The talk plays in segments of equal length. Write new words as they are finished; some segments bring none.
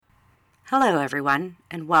Hello, everyone,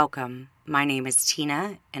 and welcome. My name is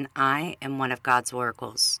Tina, and I am one of God's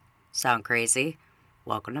oracles. Sound crazy?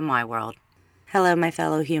 Welcome to my world. Hello, my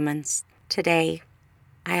fellow humans. Today,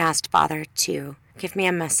 I asked Father to give me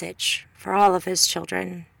a message for all of his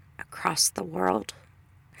children across the world.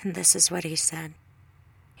 And this is what he said.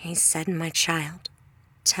 He said, "My child,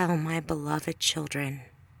 tell my beloved children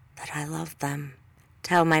that I love them.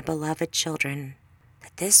 Tell my beloved children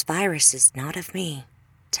that this virus is not of me.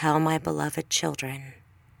 Tell my beloved children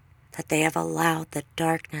that they have allowed the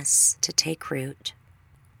darkness to take root.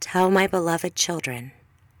 Tell my beloved children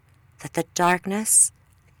that the darkness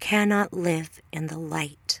cannot live in the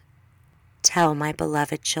light. Tell my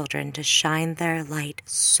beloved children to shine their light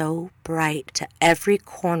so bright to every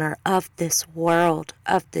corner of this world,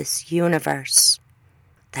 of this universe,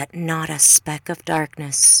 that not a speck of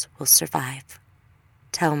darkness will survive.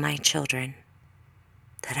 Tell my children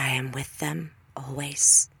that I am with them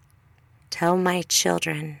always. Tell my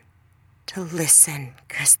children to listen,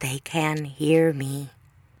 'cause they can hear me.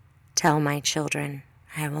 Tell my children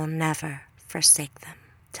I will never forsake them.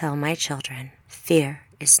 Tell my children fear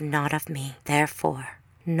is not of me, therefore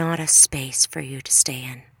not a space for you to stay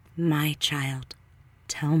in. My child,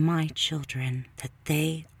 tell my children that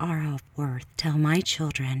they are of worth. Tell my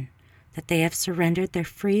children that they have surrendered their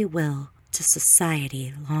free will to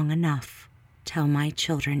society long enough. Tell my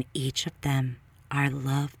children each of them are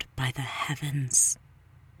loved by the heavens,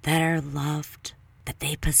 that are loved, that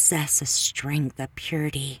they possess a strength, a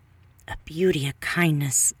purity, a beauty, a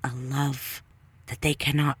kindness, a love that they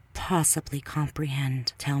cannot possibly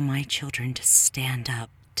comprehend. Tell my children to stand up,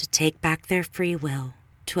 to take back their free will,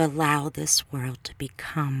 to allow this world to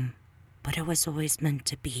become what it was always meant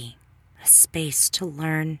to be, a space to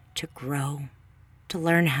learn, to grow, to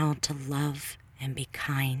learn how to love and be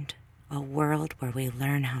kind, a world where we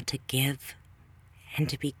learn how to give and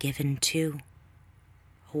to be given to,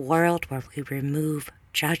 a world where we remove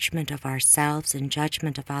judgment of ourselves and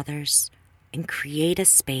judgment of others and create a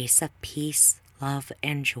space of peace, love,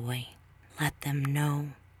 and joy. Let them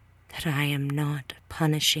know that I am not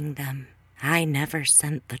punishing them. I never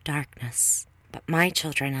sent the darkness, but my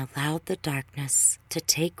children allowed the darkness to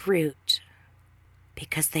take root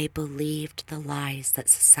because they believed the lies that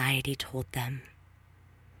society told them.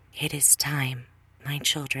 It is time, my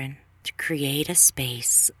children, to create a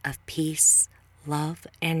space of peace, love,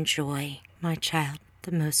 and joy. My child,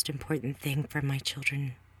 the most important thing for my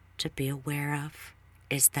children to be aware of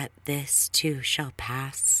is that this too shall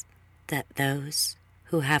pass, that those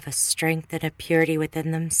who have a strength and a purity within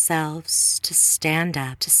themselves to stand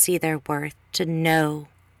up, to see their worth, to know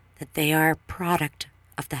that they are a product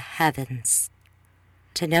of the heavens,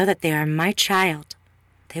 to know that they are my child,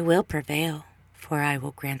 they will prevail, for I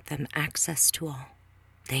will grant them access to all.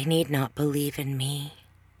 They need not believe in me,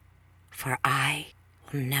 for I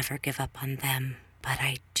will never give up on them, but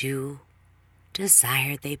I do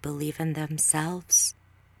desire they believe in themselves,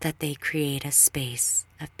 that they create a space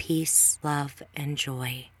of peace, love, and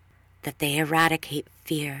joy, that they eradicate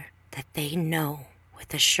fear, that they know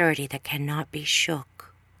with a surety that cannot be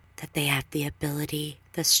shook, that they have the ability,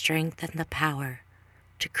 the strength, and the power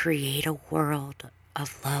to create a world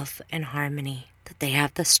of love and harmony, that they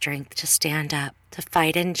have the strength to stand up, to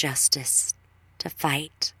fight injustice, to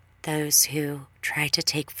fight those who try to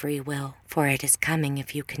take free will, for it is coming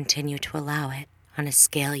if you continue to allow it on a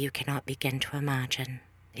scale you cannot begin to imagine.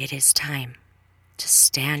 It is time to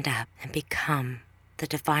stand up and become the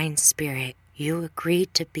divine spirit you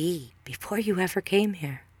agreed to be before you ever came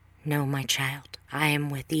here. No, my child, I am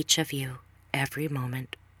with each of you every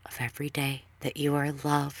moment of every day, that you are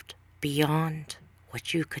loved beyond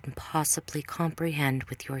what you could possibly comprehend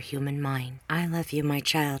with your human mind. I love you, my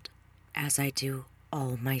child, as I do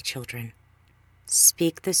all my children.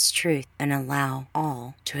 Speak this truth and allow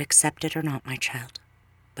all to accept it or not, my child,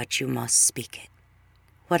 but you must speak it.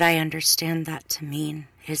 What I understand that to mean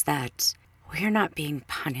is that we are not being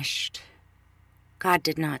punished. God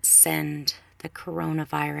did not send the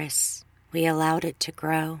coronavirus. We allowed it to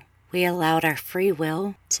grow. We allowed our free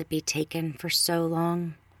will to be taken for so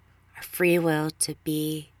long. Our free will to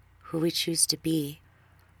be who we choose to be.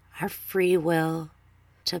 Our free will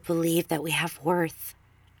to believe that we have worth.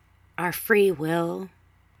 Our free will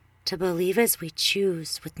to believe as we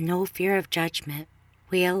choose with no fear of judgment.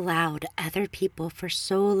 We allowed other people for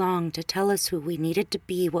so long to tell us who we needed to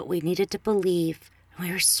be, what we needed to believe. And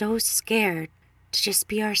we were so scared to just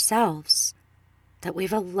be ourselves that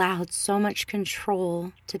we've allowed so much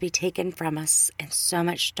control to be taken from us, and so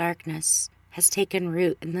much darkness has taken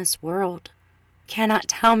root in this world. Cannot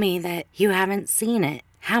tell me that you haven't seen it.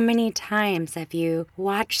 How many times have you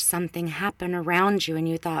watched something happen around you and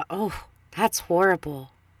you thought, oh, That's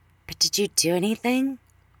horrible. But did you do anything?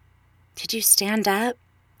 Did you stand up?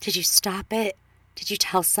 Did you stop it? Did you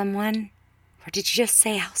tell someone? Or did you just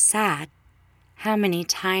say how sad? How many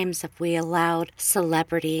times have we allowed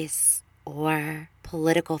celebrities or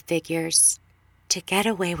political figures to get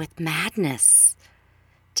away with madness,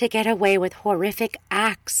 to get away with horrific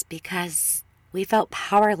acts because we felt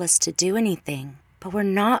powerless to do anything? But we're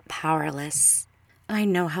not powerless. I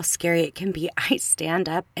know how scary it can be. I stand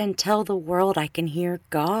up and tell the world I can hear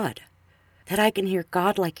God, that I can hear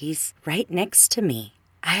God like He's right next to me.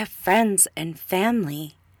 I have friends and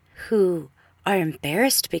family who are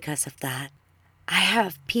embarrassed because of that. I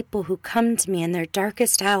have people who come to me in their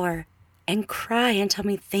darkest hour and cry and tell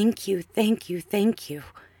me, thank you, thank you, thank you.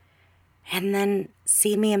 And then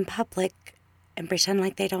see me in public and pretend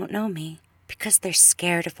like they don't know me because they're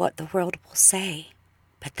scared of what the world will say.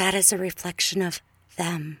 But that is a reflection of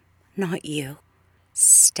them, not you.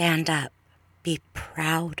 Stand up. Be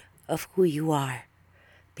proud of who you are.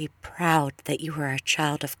 Be proud that you are a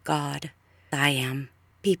child of God. I am.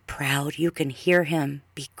 Be proud you can hear Him.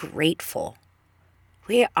 Be grateful.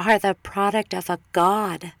 We are the product of a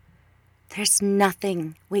God. There's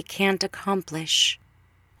nothing we can't accomplish.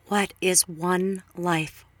 What is one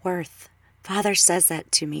life worth? Father says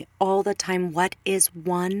that to me all the time. What is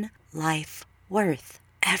one life worth?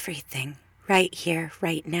 Everything. Right here,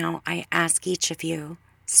 right now, I ask each of you,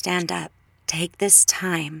 stand up. Take this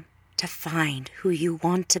time to find who you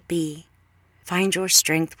want to be. Find your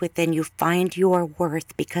strength within you. Find your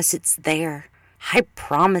worth because it's there. I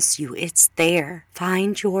promise you it's there.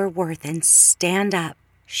 Find your worth and stand up.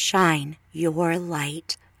 Shine your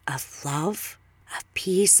light of love, of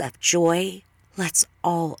peace, of joy. Let's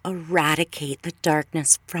all eradicate the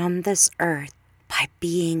darkness from this earth by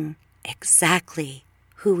being exactly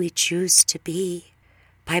who we choose to be,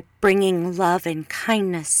 by bringing love and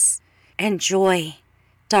kindness and joy.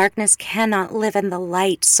 Darkness cannot live in the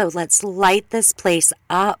light, so let's light this place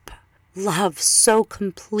up. Love so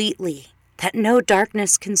completely that no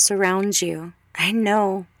darkness can surround you. I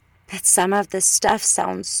know that some of this stuff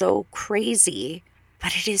sounds so crazy,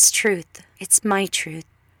 but it is truth. It's my truth.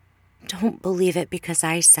 Don't believe it because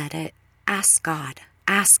I said it. Ask God.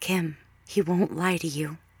 Ask Him. He won't lie to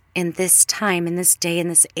you. In this time, in this day, in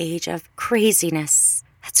this age of craziness,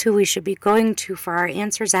 that's who we should be going to for our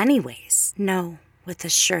answers anyways. No, with a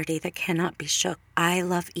surety that cannot be shook. I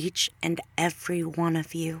love each and every one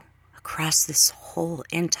of you across this whole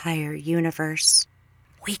entire universe.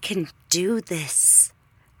 We can do this.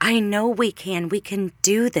 I know we can. We can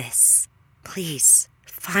do this. Please,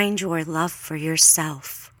 find your love for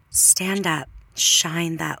yourself. Stand up.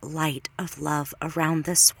 Shine that light of love around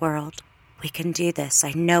this world. We can do this.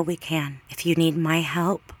 I know we can. If you need my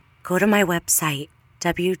help, go to my website,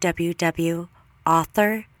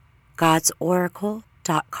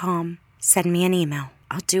 www.authorgodsoracle.com. Send me an email.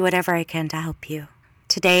 I'll do whatever I can to help you.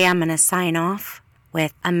 Today I'm going to sign off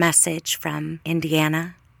with a message from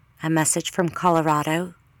Indiana, a message from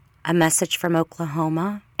Colorado, a message from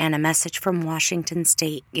Oklahoma, and a message from Washington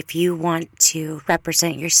State. If you want to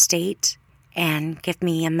represent your state and give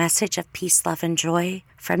me a message of peace, love, and joy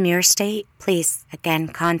from your state, please, again,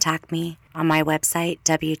 contact me on my website,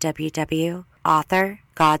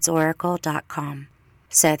 www.authorgodsoracle.com,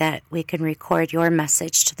 so that we can record your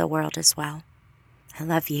message to the world as well. I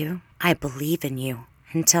love you. I believe in you.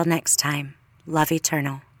 Until next time, love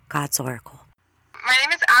eternal, God's Oracle. My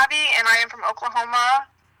name is Abby, and I am from Oklahoma.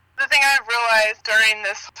 The thing I've realized during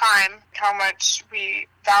this time, how much we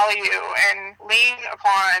value and lean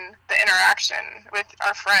upon the interaction with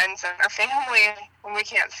our friends and our family when we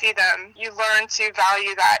can't see them. You learn to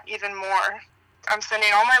value that even more. I'm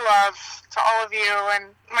sending all my love to all of you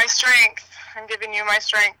and my strength. I'm giving you my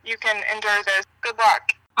strength. You can endure this. Good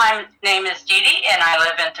luck. My name is Dee Dee, and I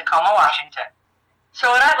live in Tacoma, Washington. So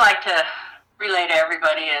what I'd like to relay to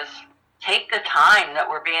everybody is take the time that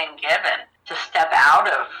we're being given to step out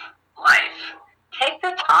of life. Take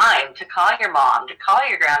the time to call your mom, to call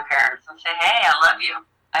your grandparents and say, hey, I love you.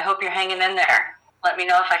 I hope you're hanging in there. Let me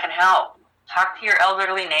know if I can help. Talk to your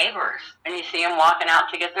elderly neighbors when you see them walking out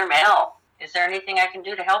to get their mail. Is there anything I can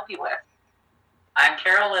do to help you with? I'm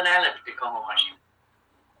Carol, and I live in Tacoma, Washington.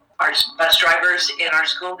 Our bus drivers in our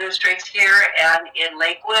school districts here and in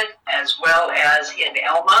Lakewood, as well as in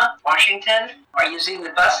Elma, Washington, are using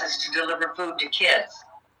the buses to deliver food to kids.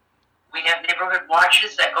 We have neighborhood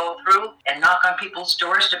watches that go through and knock on people's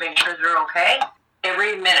doors to make sure they're okay.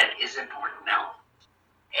 Every minute is important now.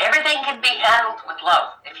 Everything can be handled with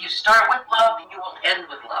love. If you start with love, you will end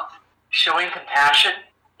with love. Showing compassion,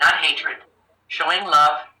 not hatred. Showing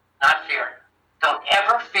love, not fear. Don't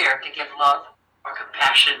ever fear to give love or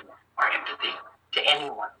compassion our empathy to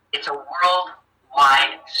anyone. It's a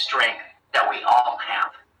worldwide strength that we all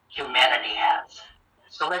have, humanity has.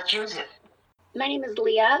 So let's use it. My name is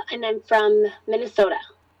Leah, and I'm from Minnesota.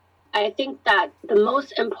 I think that the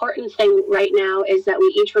most important thing right now is that we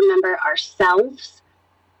each remember ourselves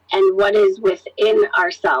and what is within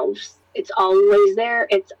ourselves. It's always there.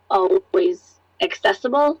 It's always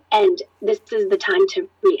accessible. And this is the time to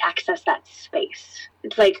re-access that space.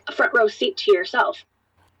 It's like a front row seat to yourself.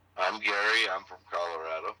 I'm Gary. I'm from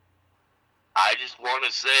Colorado. I just want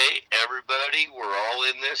to say, everybody, we're all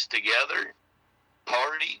in this together.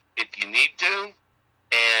 Party if you need to.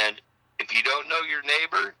 And if you don't know your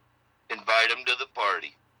neighbor, invite them to the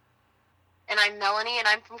party. And I'm Melanie, and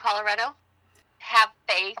I'm from Colorado. Have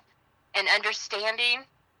faith and understanding,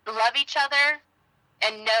 love each other,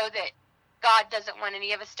 and know that God doesn't want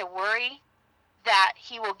any of us to worry, that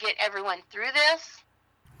He will get everyone through this.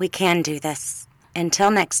 We can do this.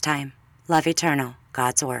 Until next time, love eternal,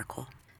 God's Oracle.